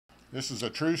This is a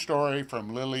true story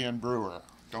from Lillian Brewer.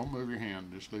 Don't move your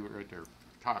hand, just leave it right there.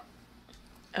 Talk.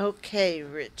 Okay,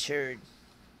 Richard.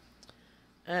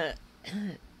 Uh,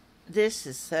 this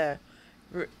is a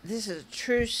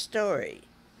true story.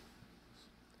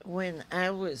 When I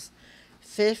was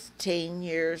 15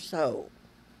 years old,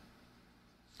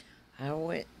 I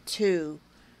went to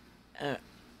uh,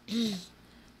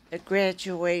 a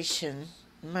graduation.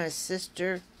 My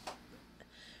sister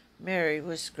Mary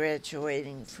was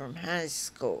graduating from high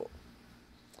school,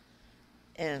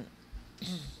 and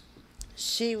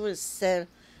she was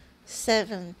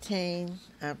 17,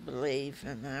 I believe,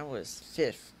 and I was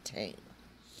 15.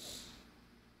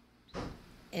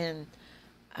 And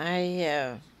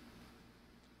I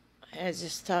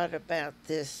just thought about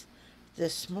this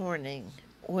morning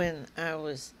when I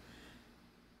was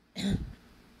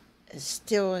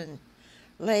still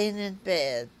laying in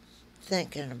bed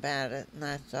thinking about it, and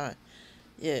I thought,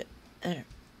 yeah,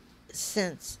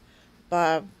 since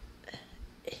Bob,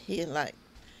 he liked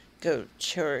go to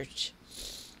church,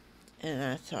 and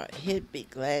I thought he'd be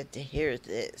glad to hear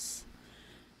this.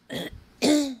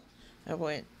 I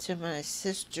went to my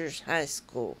sister's high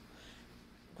school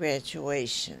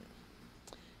graduation,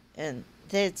 and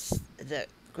the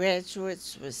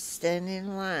graduates was standing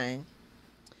in line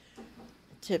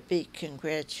to be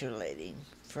graduating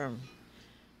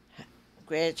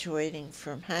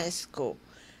from high school,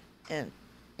 and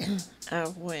I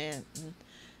went. And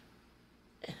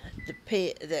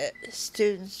the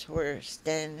students were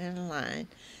standing in line,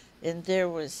 and there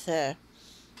was a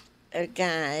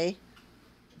guy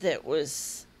that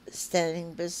was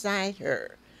standing beside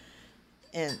her,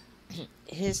 and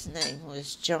his name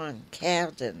was John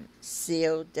Cowden,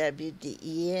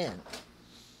 Cowden.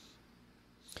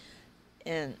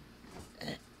 And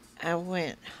I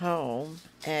went home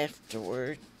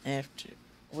after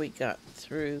we got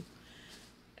through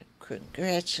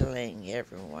congratulating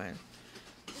everyone.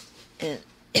 And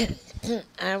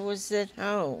I was at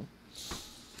home,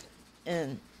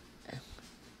 and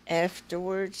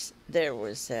afterwards there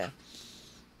was a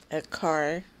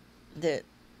car that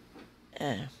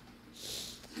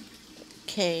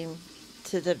came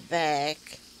to the back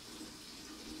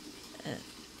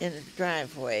in a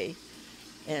driveway,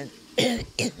 and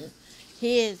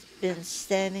he had been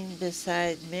standing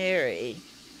beside Mary,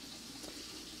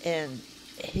 and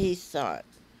he thought,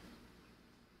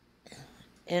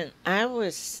 and I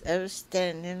was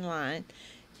standing in line.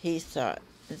 He thought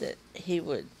that he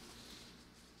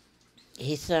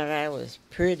thought I was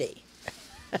pretty.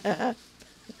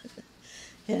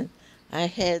 And I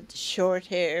had short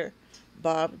hair,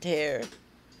 bobbed hair,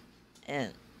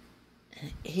 and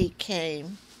he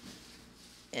came,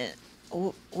 and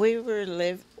we were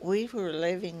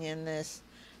living in this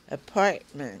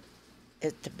apartment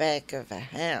at the back of a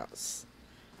house,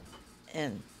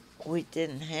 and we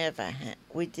didn't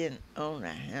own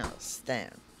a house then.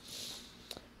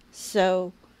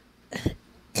 So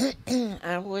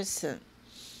I wasn't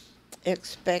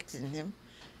expecting him,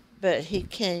 but he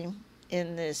came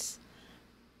in this.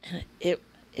 It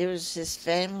was his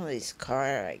family's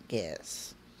car, I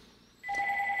guess,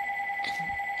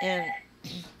 and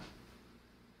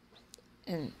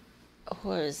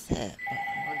what is that?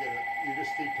 I get it. You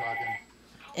just keep talking.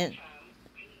 And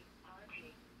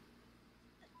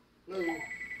Hello.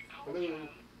 Hello.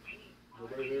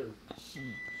 Nobody there.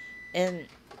 and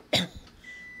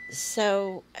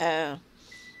so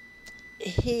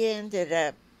he ended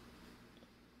up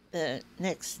the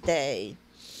next day,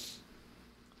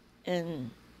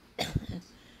 and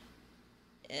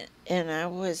I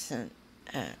wasn't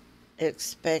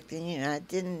expecting, I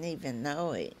didn't even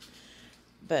know it,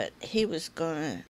 but he was gonna